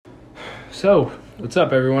So, what's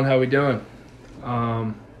up, everyone? How we doing?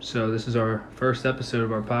 So this is our first episode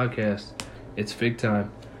of our podcast. It's Fig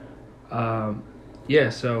Time.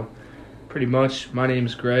 So pretty much, my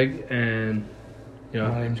name's Greg, and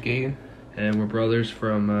My name's Gaten. and we're brothers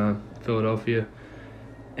from Philadelphia.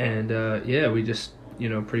 And we just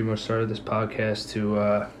pretty much started this podcast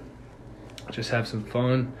to just have some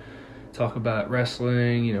fun, talk about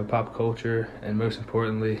wrestling, pop culture, and most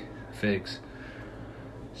importantly, figs.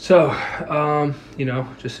 So,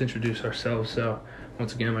 just introduce ourselves. So,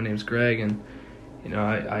 once again, my name's Greg, and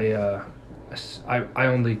I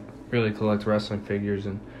only really collect wrestling figures,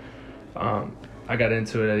 and I got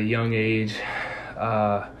into it at a young age.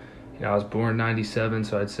 I was born in '97,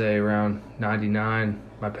 so I'd say around '99,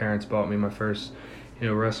 my parents bought me my first,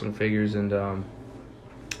 wrestling figures, and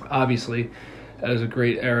obviously, that was a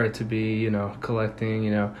great era to be, collecting.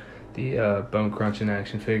 The bone crunching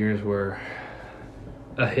action figures were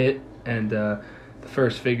a hit, and the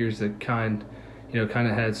first figures that kind of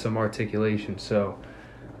had some articulation. So,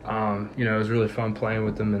 it was really fun playing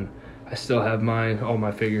with them, and I still have all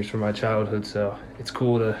my figures from my childhood. So it's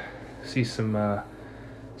cool to see some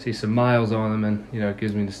miles on them, and it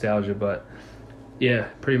gives me nostalgia. But yeah,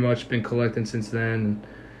 pretty much been collecting since then.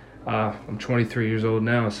 And, I'm 23 years old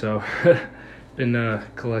now, so been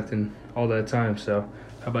collecting all that time. So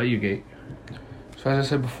how about you, Gate? So as I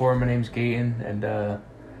said before, my name's Gaten, and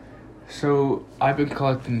so I've been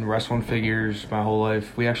collecting wrestling figures my whole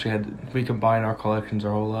life. We combined our collections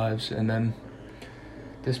our whole lives, and then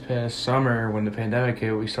this past summer when the pandemic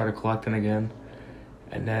hit, we started collecting again.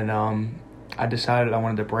 And then I decided I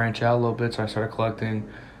wanted to branch out a little bit, so I started collecting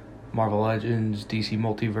Marvel Legends, DC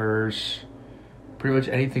Multiverse, pretty much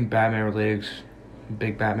anything Batman related.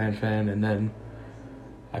 Big Batman fan. And then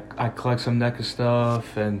I collect some NECA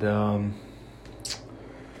stuff and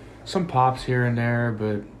some pops here and there,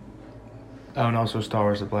 and also Star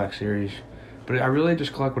Wars: The Black Series. But I really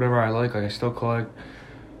just collect whatever I like. Like, I still collect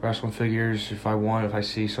wrestling figures. If I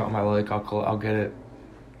see something I like, I'll get it.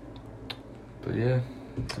 But yeah,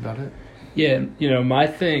 that's about it. Yeah, my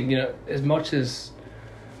thing, as much as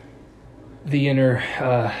the inner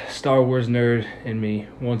Star Wars nerd in me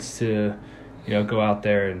wants to, go out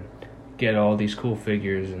there and get all these cool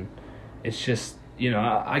figures, and it's just,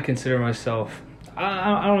 I consider myself,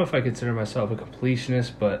 I don't know if I consider myself a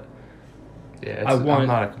completionist, but yeah, I'm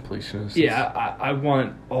not a completionist. Yeah, I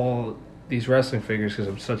want all these wrestling figures because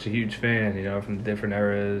I'm such a huge fan, from different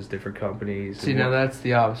eras, different companies. See, now that's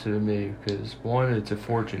the opposite of me, because one, it's a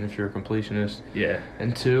fortune if you're a completionist. Yeah.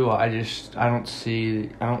 And two, I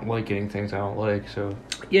don't like getting things I don't like, so.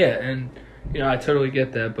 Yeah, and, I totally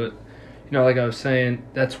get that, but, like I was saying,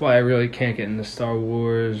 that's why I really can't get into Star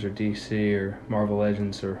Wars or DC or Marvel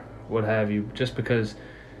Legends or what have you, just because,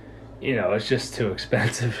 it's just too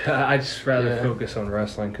expensive. I just rather focus on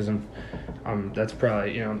wrestling because that's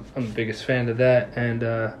probably, I'm the biggest fan of that. And,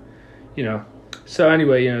 so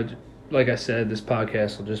anyway, like I said, this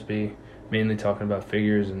podcast will just be mainly talking about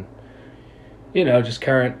figures and, just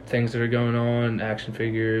current things that are going on, action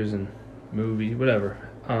figures and movie, whatever.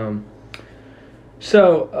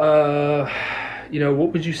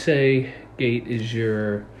 What would you say, Gate, is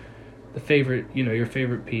your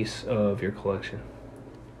favorite piece of your collection?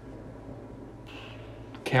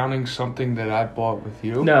 Counting something that I bought with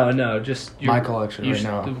you? No, just my collection right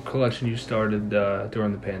now. The collection you started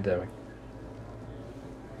during the pandemic.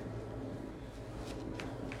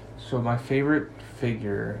 So my favorite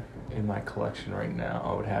figure in my collection right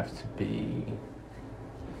now would have to be...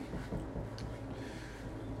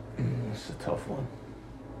 This is a tough one.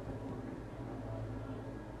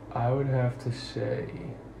 I would have to say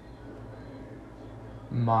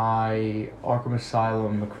my Arkham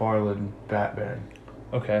Asylum McFarlane Batman.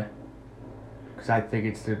 Okay. Because I think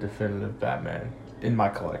it's the definitive Batman in my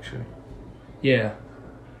collection. Yeah.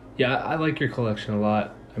 Yeah, I like your collection a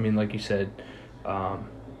lot. I mean, like you said,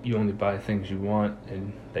 you only buy things you want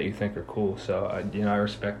and that you think are cool. So, I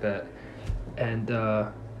respect that. And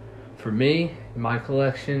for me, my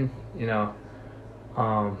collection,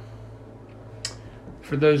 for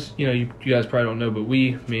those, you guys probably don't know, but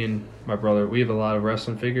me and my brother, we have a lot of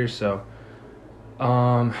wrestling figures. So,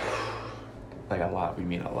 like a lot, we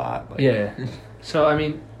mean a lot. Yeah. So, I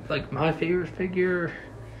mean, like, my favorite figure,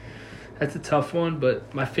 that's a tough one,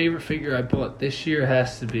 but my favorite figure I bought this year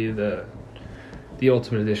has to be the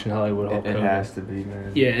Ultimate Edition Hollywood Hulk Hogan. It has to be,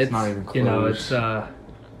 man. Yeah, it's not even close.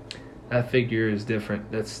 That figure is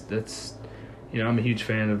different. That's I'm a huge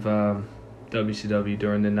fan of WCW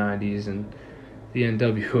during the 90s and the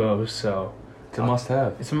NWO, so it's a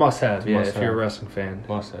must-have. It's a must-have, if you're a wrestling fan.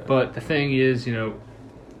 Must-have. But the thing is,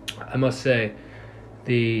 I must say,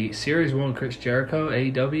 The Series 1 Chris Jericho,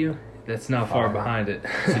 AEW, that's not far Fire. behind it.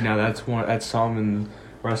 See, now that's some in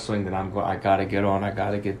wrestling that I gotta get on. I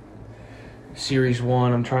gotta get Series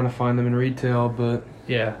 1. I'm trying to find them in retail, but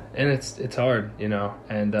Yeah, and it's hard, you know,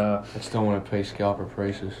 and I still want to pay scalper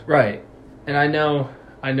prices. right. And I know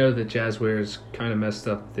that Jazzware's kind of messed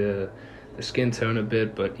up the skin tone a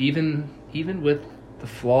bit, but even with the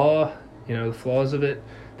flaws of it,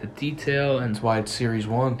 the detail and That's why it's Series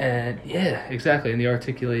 1. And yeah, exactly, and the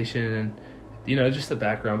articulation and just the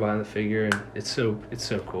background behind the figure, and it's so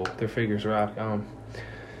cool. Their figures rock.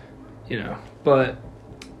 But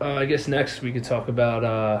I guess next we could talk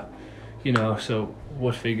about so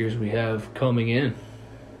what figures we have coming in.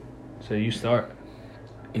 So you start.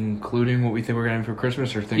 Including what we think we're getting for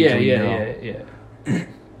Christmas or things Yeah, we know? yeah.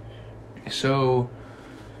 So,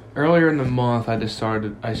 earlier in the month, I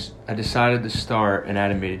decided to start an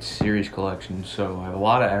animated series collection. So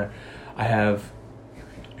I have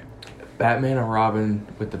Batman and Robin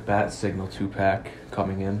with the Bat Signal 2-pack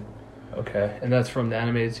coming in. Okay, and that's from the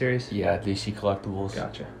animated series. Yeah, DC Collectibles.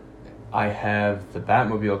 Gotcha. I have the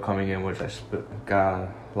Batmobile coming in, which got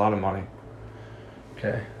a lot of money.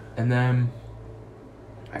 Okay. And then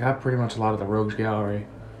I got pretty much a lot of the Rogues Gallery.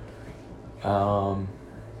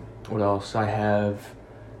 What else? I have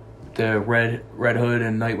the Red Hood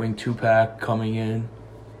and Nightwing 2-pack coming in.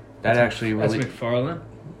 That's McFarlane?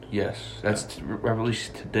 Yes, that's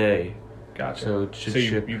released today. Gotcha. So it should So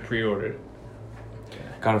ship. you pre-ordered.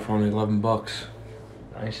 Got it for only $11.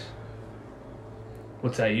 Nice.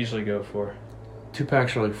 What's that usually go for?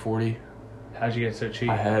 2-packs are like $40. How'd you get so cheap?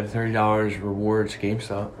 I had $30 rewards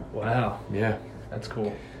GameStop. Wow, Yeah. that's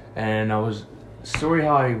cool. And story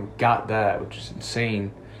how I got that, which is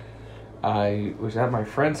insane. I was at my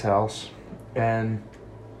friend's house, and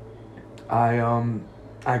I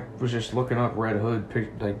was just looking up Red Hood,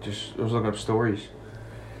 I was looking up stories,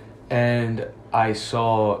 and I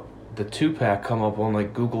saw the 2-pack come up on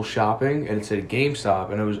like Google Shopping, and it said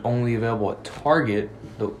GameStop, and it was only available at Target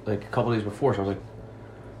like a couple days before. So I was like,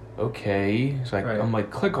 okay, so Right. I'm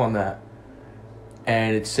like, click on that.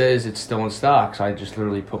 And it says it's still in stock, so I just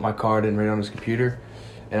literally put my card in right on his computer,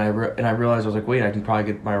 and I realized I was like, wait, I can probably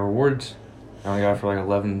get my rewards. And I got it for like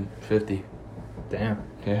 $11.50. Damn,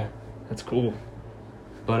 Yeah, that's cool.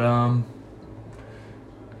 but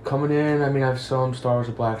coming in, I mean, I have some Star Wars: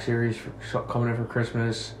 The Black Series coming in for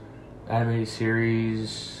Christmas, animated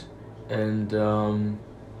series, and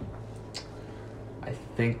I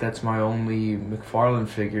think that's my only McFarlane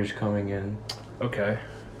figures coming in. Okay.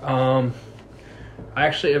 I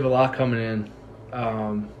actually have a lot coming in.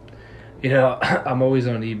 I'm always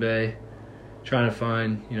on eBay trying to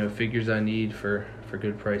find, figures I need for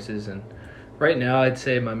good prices. And right now I'd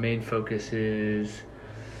say my main focus is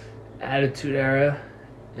Attitude Era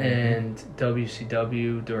and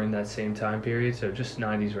WCW during that same time period. So just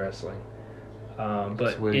 90s wrestling.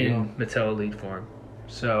 But in Mattel Elite form.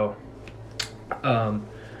 So,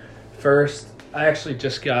 first, I actually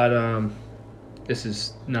just got, this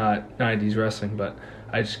is not 90s wrestling, but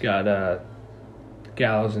I just got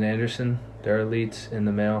Gallows and Anderson, their Elites, in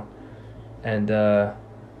the mail. And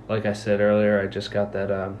like I said earlier, I just got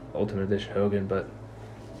that Ultimate Edition Hogan. But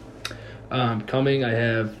coming, I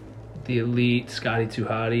have the Elite Scotty 2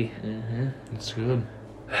 Hottie. Mm-hmm. It's good.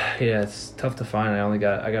 Yeah, it's tough to find. I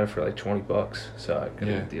got it for like $20, so I got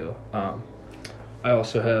a good deal. I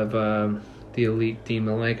also have the Elite Dean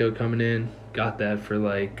Malenko coming in. Got that for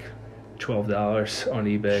like $12 on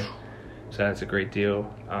eBay, so that's a great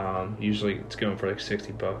deal. Usually it's going for like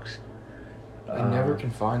 $60. I never can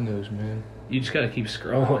find those, man. You just gotta keep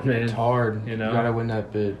scrolling, man. It's hard. You know? You gotta win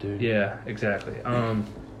that bid, dude. Yeah, exactly.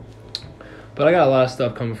 But I got a lot of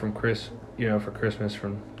stuff coming from for Christmas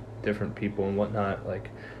from different people and whatnot. Like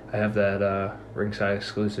I have that ringside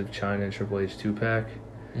exclusive China and Triple H 2-pack.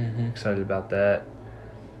 Mm-hmm. Excited about that.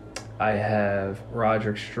 I have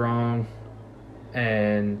Roderick Strong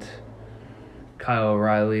and Kyle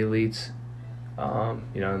O'Reilly Elites,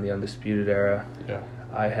 in the Undisputed Era. Yeah.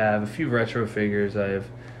 I have a few retro figures. I have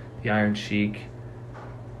the Iron Sheik,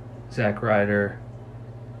 Zack Ryder,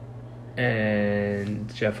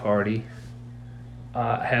 and Jeff Hardy.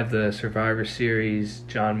 I have the Survivor Series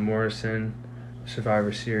John Morrison,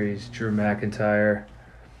 Survivor Series Drew McIntyre,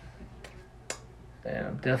 and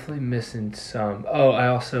I'm definitely missing some. Oh, I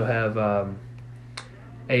also have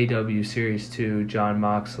AW Series 2 John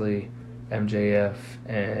Moxley, MJF,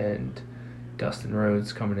 and Dustin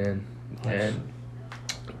Rhodes coming in. Nice. And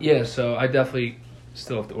yeah, so I definitely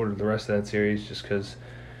still have to order the rest of that series just because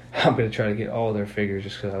I'm going to try to get all their figures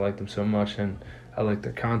just because I like them so much and I like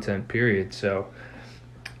their content, period. So,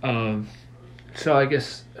 So I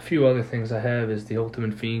guess a few other things I have is the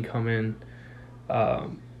Ultimate Fiend coming,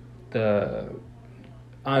 the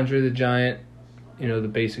Andre the Giant, the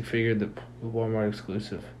basic figure, the Walmart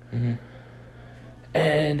exclusive. Mm-hmm.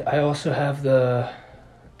 And I also have the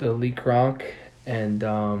Elite Gronk and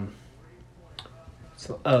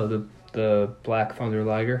the Black Thunder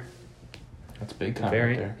Liger. That's big time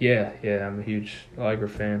variant. right there. Yeah, I'm a huge Liger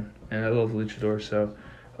fan, and I love Luchador. So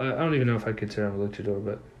I don't even know if I consider him a Luchador,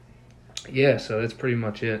 but yeah. So that's pretty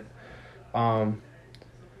much it.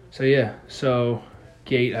 So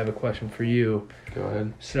Gate, I have a question for you. Go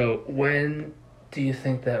ahead. So when do you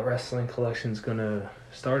think that wrestling collection's gonna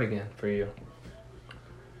start again for you?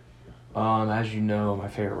 As you know, my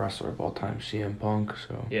favorite wrestler of all time, CM Punk.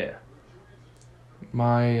 So Yeah.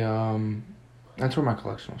 that's where my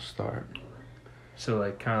collection will start. So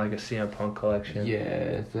like kind of like a CM Punk collection.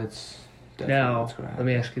 Yeah, that's definitely Now what's gonna let happen.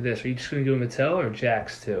 me ask you this: are you just gonna do a Mattel or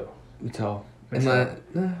Jax too? Mattel. Mattel.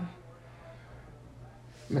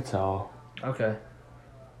 Mattel. Okay.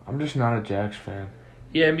 I'm just not a Jax fan.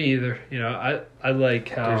 Yeah, me either. I like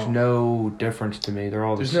how There's no difference to me. They're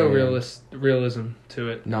all the there's same. no realism to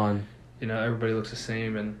it. None. Everybody looks the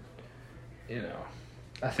same, and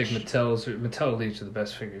I think Mattel Elites are the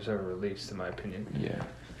best figures ever released, in my opinion.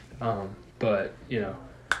 Yeah. But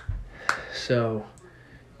so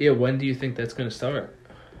yeah, when do you think that's gonna start?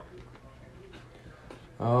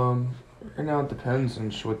 Right now it depends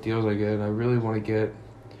on what deals I get. I really want to get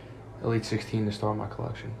Elite 16 to start my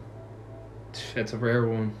collection. That's a rare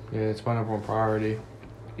one. Yeah, it's my number one priority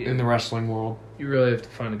in the wrestling world. You really have to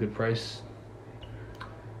find a good price.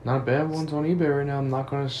 Not bad ones on eBay right now. I'm not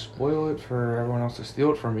going to spoil it for everyone else to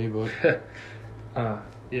steal it from me, but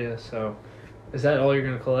Yeah. So, is that all you're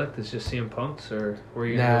gonna collect? Is just CM Punks, or where are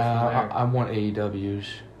you gonna go from there? I want AEWs,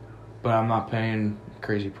 but I'm not paying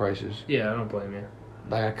crazy prices. Yeah, I don't blame you.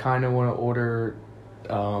 Like I kind of want to order.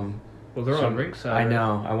 Well, they're on ringside. I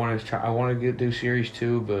know. I want to try. I want to do Series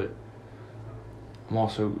 2, but I'm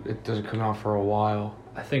also it doesn't come out for a while.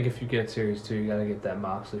 I think if you get Series 2, you gotta get that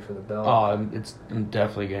Moxley for the belt. Oh, I'm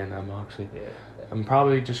definitely getting that Moxley. Yeah. I'm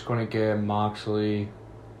probably just gonna get Moxley.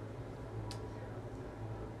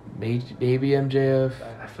 Maybe MJF.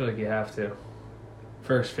 I feel like you have to.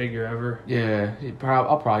 First figure ever. Yeah,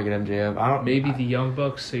 I'll probably get MJF. Maybe the Young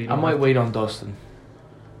Bucks. So you I don't might have to wait go- on Dustin.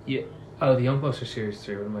 Yeah. Oh, the Young Bucks are Series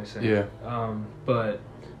 3. What am I saying? Yeah. But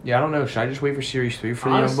Yeah, I don't know. Should I just wait for Series 3 for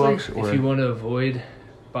honestly, the Young Bucks? Or if you want to avoid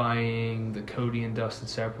buying the Cody and Dustin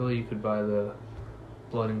separately, you could buy the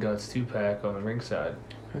Blood and Guts 2-pack on the ringside.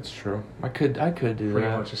 That's true. I could do Pretty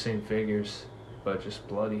that. much the same figures, but just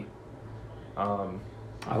bloody.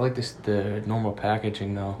 I like the normal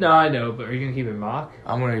packaging though. No, I know, but are you gonna keep it mock?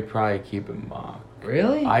 I'm gonna probably keep it mock.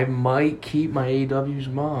 Really? I might keep my AW's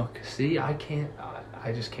mock. See, I can't.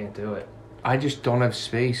 I just can't do it. I just don't have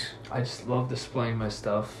space. I just love displaying my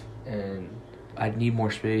stuff, and I'd need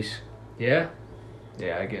more space. yeah,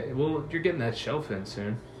 I get it. Well, you're getting that shelf in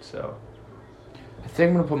soon, so I think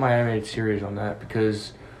I'm gonna put my animated series on that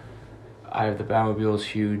because I have the Batmobile is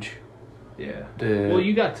huge. yeah. The Well,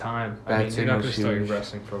 you got time. I mean, Bat you're not gonna Signal's start your huge.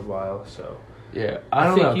 wrestling for a while, so yeah. I I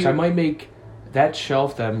don't think know. 'Cause you- I might make that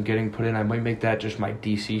shelf that I'm getting put in. I might make that just my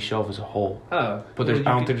DC shelf as a whole. But I don't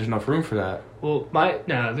think there's enough room for that. Well,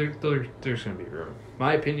 there's gonna be room.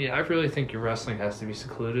 My opinion, I really think your wrestling has to be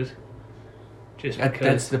secluded. Just because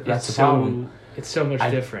That's it's the problem. It's so much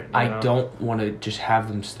different. you I know? don't want to just have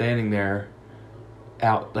them standing there,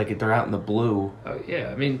 out like they're out in the blue. Oh yeah,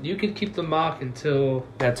 I mean you could keep the mock until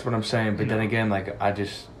That's what I'm saying. But then No. again, like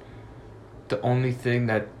the only thing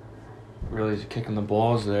that really is kicking the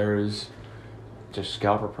balls there is just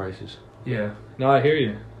scalper prices. yeah. No, I hear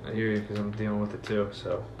you. Because I'm dealing with it too.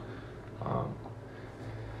 So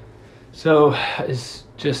is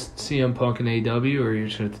just CM Punk and AEW, or you're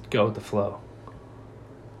just gonna go with the flow?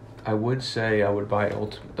 I would say I would buy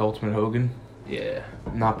the Ultimate Hogan. Yeah,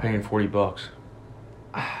 I'm not paying $40.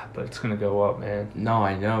 but it's gonna go up, man. No,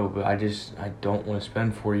 I know, but I don't want to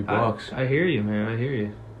spend $40. I hear you, man. I hear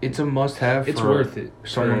you. It's a must-have. It's for worth it.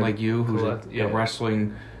 Someone for like you who's collect- a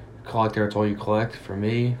wrestling collector. It's all you collect. For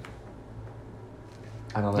me,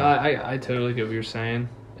 I don't No, know. I totally get what you're saying.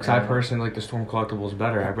 Because I personally like the Storm Collectibles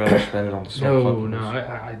better. I'd rather spend it on the Storm Collectibles. No,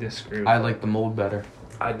 I disagree. With I that. like the mold better.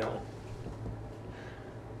 I don't.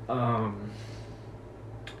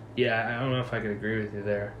 Yeah, I don't know if I could agree with you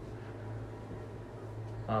there.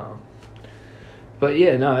 But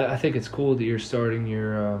yeah, no, I think it's cool that you're starting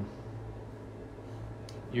your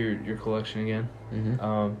collection again.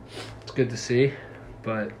 Mm-hmm. It's good to see,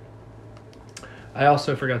 but I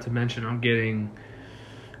also forgot to mention I'm getting,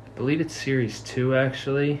 I believe it's Series 2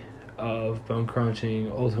 actually, of Bone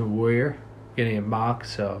Crunching Ultimate Warrior. getting a mock,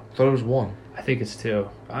 so I thought it was 1. I think it's 2.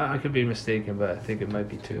 I could be mistaken, but I think it might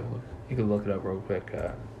be 2. You can look it up real quick.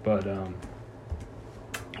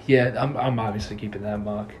 Yeah, I'm obviously keeping that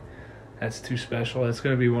mock. That's too special. That's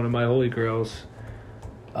going to be one of my holy grails.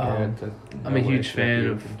 I'm a huge fan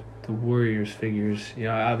of the Warriors figures. You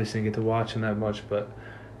know, I obviously didn't get to watch him that much, but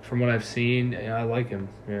from what I've seen, I like him.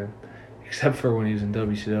 Yeah, except for when he was in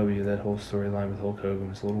WCW, that whole storyline with Hulk Hogan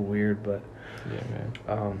was a little weird. But yeah,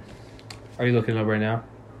 man. Are you looking it up right now?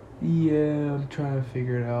 Yeah, I'm trying to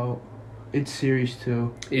figure it out. It's Series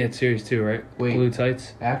 2. Yeah, it's Series 2, right? Wait. Blue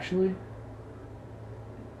tights? Actually?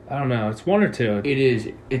 I don't know. It's 1 or 2. It is.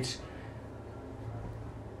 It's...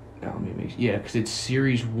 Now, let me make... Yeah, because it's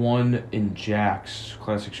Series 1 in Jack's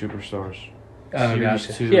Classic Superstars. Oh, Series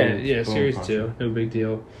gotcha. 2. Yeah, Boom Series Punch. 2. No big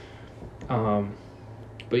deal.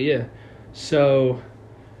 But yeah. So...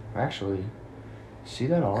 Actually, see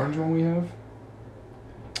that orange one we have?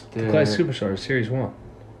 The Classic Superstars, Series 1.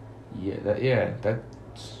 Yeah,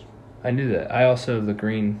 that's... I knew that. I also have the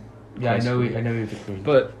green. Yeah, I Classic. know you have the green.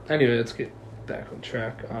 But anyway, let's get back on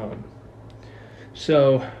track.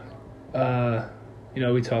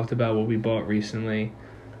 We talked about what we bought recently.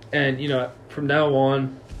 And, from now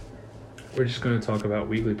on, we're just going to talk about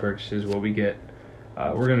weekly purchases, what we get.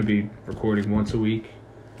 We're going to be recording once a week.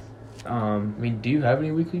 do you have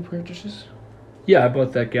any weekly purchases? Yeah, I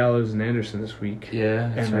bought that Gallows and Anderson this week.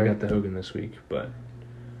 Yeah, And I got the Hogan this week. But,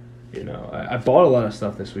 I bought a lot of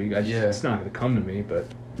stuff this week. It's not going to come to me, but,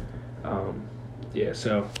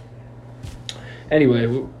 so...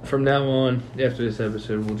 Anyway, from now on, after this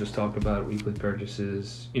episode, we'll just talk about weekly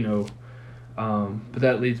purchases, but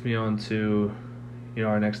that leads me on to,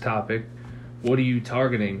 our next topic. What are you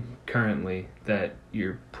targeting currently that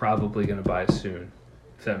you're probably going to buy soon,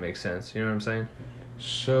 if that makes sense? You know what I'm saying?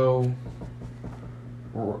 So,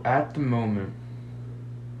 at the moment,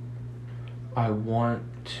 I want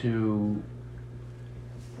to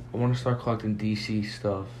start collecting DC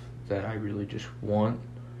stuff that I really just want,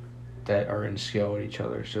 that are in scale with each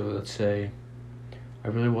other. So let's say I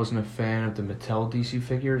really wasn't a fan of the Mattel DC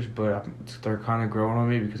figures, but they're kind of growing on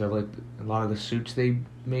me because I like a lot of the suits they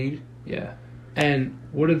made. Yeah. And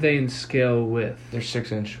what are they in scale with? They're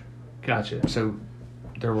 6-inch. Gotcha. So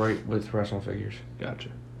they're right with wrestling figures. Gotcha.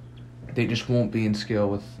 They just won't be in scale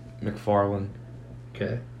with McFarlane.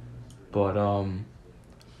 Okay. But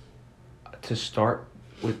to start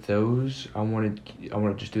with those, I want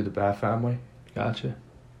to just do the Bat family. Gotcha.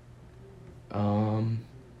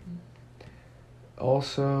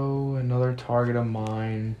 Also, another target of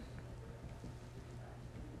mine.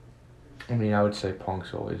 I would say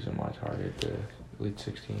Punk's always in my target, the Elite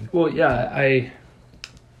 16. Well, yeah, I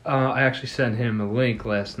actually sent him a link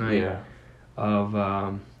last night. Yeah.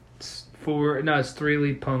 Of it's 3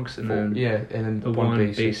 Elite Punks and then and then the one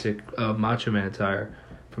basic Macho Man attire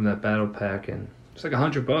from that battle pack, and it's like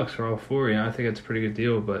 $100 for all 4. I think that's a pretty good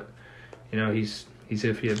deal, but he's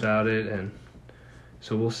iffy about it, and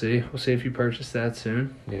so we'll see. We'll see if you purchase that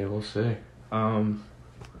soon. Yeah, we'll see.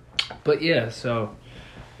 But yeah, so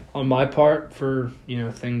on my part, for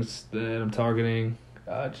things that I'm targeting,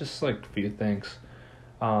 just like a few things.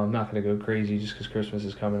 I'm not gonna go crazy just because Christmas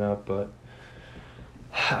is coming up, but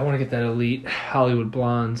I want to get that Elite Hollywood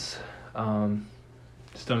Blondes,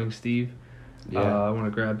 Stunning Steve. Yeah. I want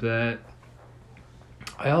to grab that.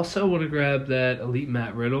 I also want to grab that Elite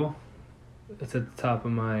Matt Riddle. It's at the top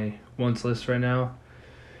of my wants list right now.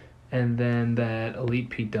 And then that Elite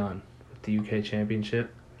Pete Dunne with the UK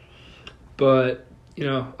Championship. But,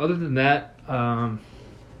 other than that,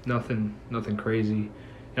 nothing crazy.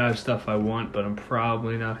 I have stuff I want, but I'm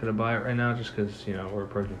probably not going to buy it right now just because, we're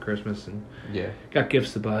approaching Christmas and got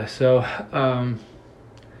gifts to buy. So,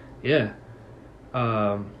 yeah.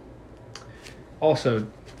 Also,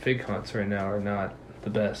 fig hunts right now are not the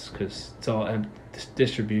best because it's all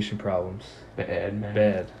distribution problems. Bad, man.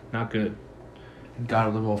 Bad. Not good. Gotta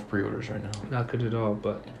live off pre-orders right now. Not good at all,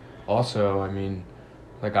 but... Also, I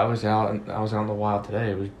was out in the wild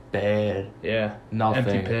today. It was bad. Yeah. Nothing.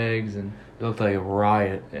 Empty pegs and... It looked like a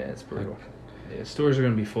riot. Yeah, it's brutal. Yeah, stores are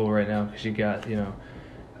going to be full right now because you got,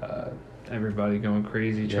 everybody going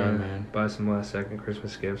crazy trying to buy some last-second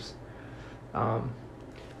Christmas gifts.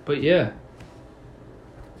 But, yeah.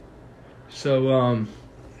 So,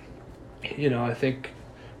 I think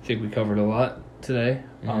we covered a lot today.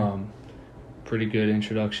 Mm-hmm. Pretty good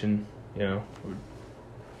introduction, we're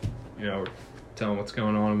telling what's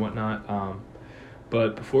going on and whatnot.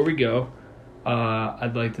 But before we go,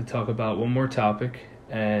 I'd like to talk about one more topic,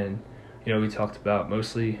 and we talked about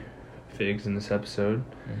mostly figs in this episode,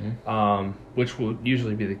 which will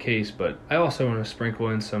usually be the case. But I also want to sprinkle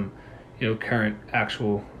in some, current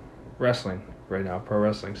actual wrestling right now, pro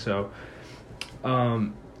wrestling. So,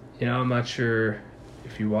 I'm not sure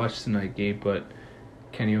if you watched tonight, Gabe, but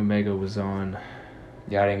Kenny Omega was on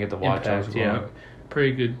Yeah, I didn't get to watch. Impact. Yeah,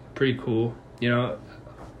 pretty good, pretty cool.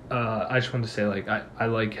 I just wanted to say, like, I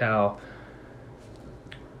like how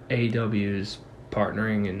AEW is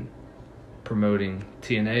partnering and promoting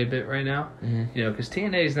TNA a bit right now. Mm-hmm. Because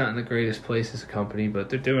TNA is not in the greatest place as a company, but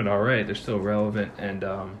they're doing all right. They're still relevant, and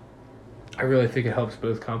I really think it helps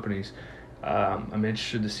both companies. I'm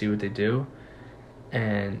interested to see what they do.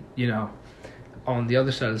 And, on the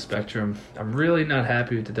other side of the spectrum, I'm really not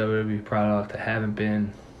happy with the WWE product. I haven't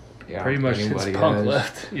been pretty much since Punk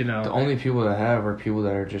left. The only people that have are people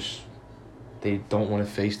that are just, they don't want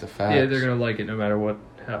to face the facts. Yeah, they're going to like it no matter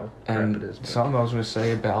how crap it is. But. Something I was going to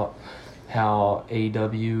say about how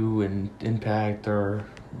AEW and Impact are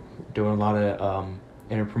doing a lot of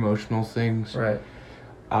interpromotional things. Right.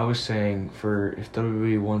 I was saying if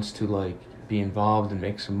WWE wants to, like, be involved and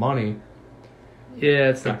make some money. Yeah,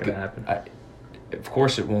 it's not going to happen. Of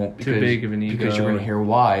course it won't. Too big of an ego. Because you're going to hear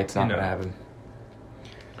why it's not going to happen.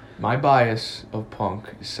 My bias of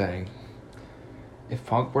Punk is saying, if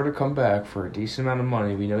Punk were to come back for a decent amount of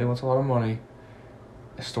money, we know he wants a lot of money,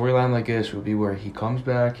 a storyline like this would be where he comes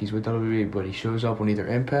back, he's with WWE, but he shows up on either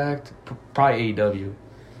Impact, probably AEW.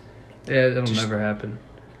 Yeah, that'll never happen.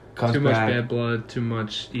 Comes too much back, bad blood, too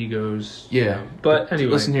much egos. Yeah. But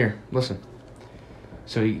anyway. Listen.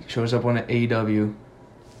 So he shows up on AEW,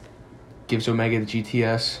 gives Omega the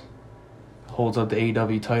GTS, holds up the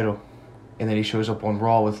AEW title, and then he shows up on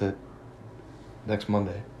Raw with it next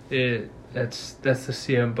Monday. Yeah, that's the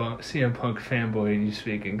CM Punk fanboy in you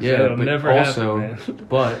speaking. Yeah, that'll but never also, happen, man.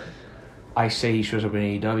 But I say he shows up in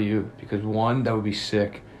AEW because, one, that would be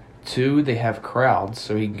sick. Two, they have crowds,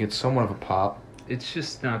 so he can get somewhat of a pop. It's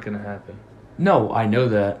just not going to happen. No, I know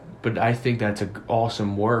that, but I think that's an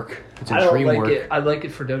awesome work. It's a I don't dream like work. it. I like it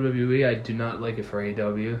for WWE. I do not like it for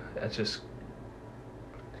AEW. That just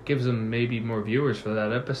gives them maybe more viewers for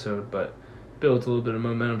that episode, but builds a little bit of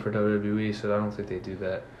momentum for WWE, so I don't think they do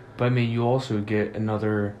that. But I mean, you also get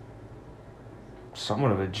another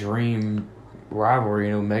somewhat of a dream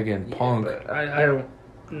rivalry, Omega and Punk. But I don't.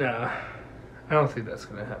 No, I don't think that's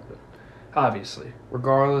gonna happen. Obviously,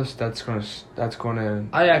 Regardless, that's gonna.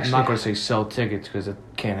 I'm not gonna say sell tickets because it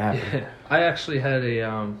can't happen. Yeah, I actually had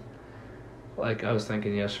a like I was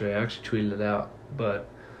thinking yesterday. I actually tweeted it out, but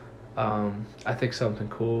I think something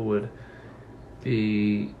cool would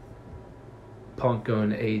be Punk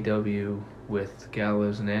going to AEW with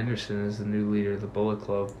Gallows and Anderson as the new leader of the Bullet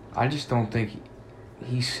Club. I just don't think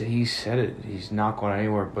he said it. He's not going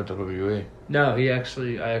anywhere but WWE. No, I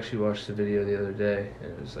actually watched the video the other day,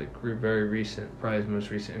 and it was like very recent, probably his most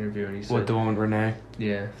recent interview, and he said, What, the one with Renee?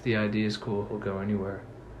 Yeah, if the idea is cool, he'll go anywhere.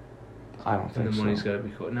 I don't think so. And the money's got to be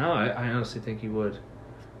cool. No, I honestly think he would,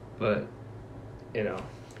 but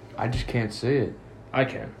I just can't see it. I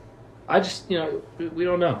can. I just we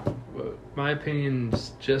don't know. My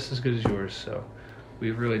opinion's just as good as yours, so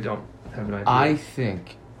we really don't have an idea. I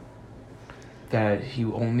think that he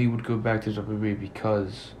only would go back to WWE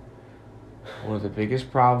because one of the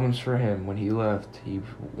biggest problems for him when he left, he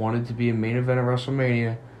wanted to be a main event of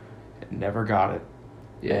WrestleMania and never got it.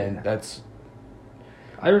 Yeah, and that's.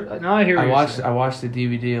 I hear. I watched the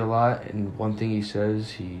DVD a lot, and one thing he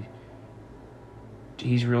says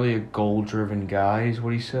he's really a goal-driven guy, is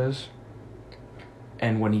what he says.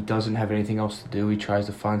 And when he doesn't have anything else to do, he tries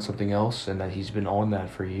to find something else, and that he's been on that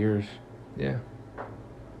for years. Yeah.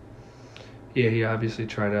 Yeah, he obviously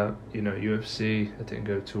tried out, UFC. That didn't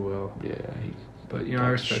go too well. Yeah, but I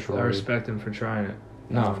respect him for trying it.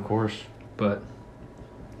 No, of course. But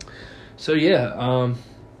so yeah,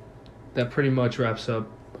 that pretty much wraps up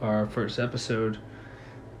our first episode.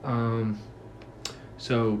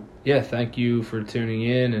 So yeah, thank you for tuning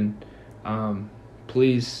in, and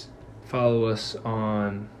please follow us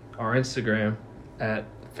on our Instagram at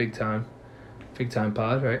FigTime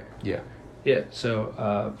Pod, right? Yeah. Yeah,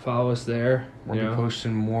 so follow us there. We'll be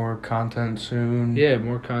posting more content soon. Yeah,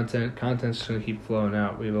 more content. Content's going to keep flowing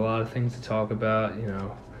out. We have a lot of things to talk about,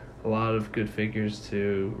 a lot of good figures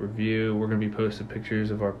to review. We're going to be posting pictures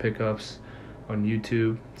of our pickups on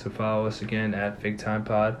YouTube, so follow us again at FigTime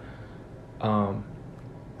Pod.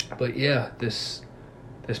 But yeah, this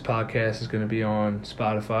podcast is going to be on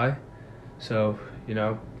Spotify, so,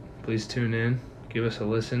 please tune in, give us a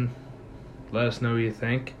listen, let us know what you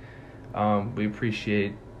think. We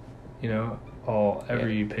appreciate,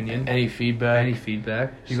 every opinion. Any feedback. If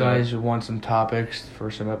you guys want some topics for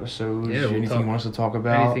some episodes, anything you want us to talk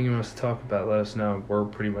about. Anything you want us to talk about, let us know. We're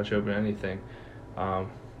pretty much open to anything.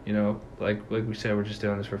 Like we said, we're just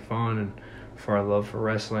doing this for fun, and for our love for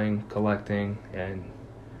wrestling, collecting, and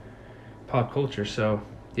pop culture. So,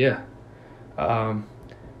 yeah.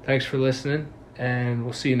 Thanks for listening, and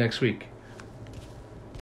we'll see you next week.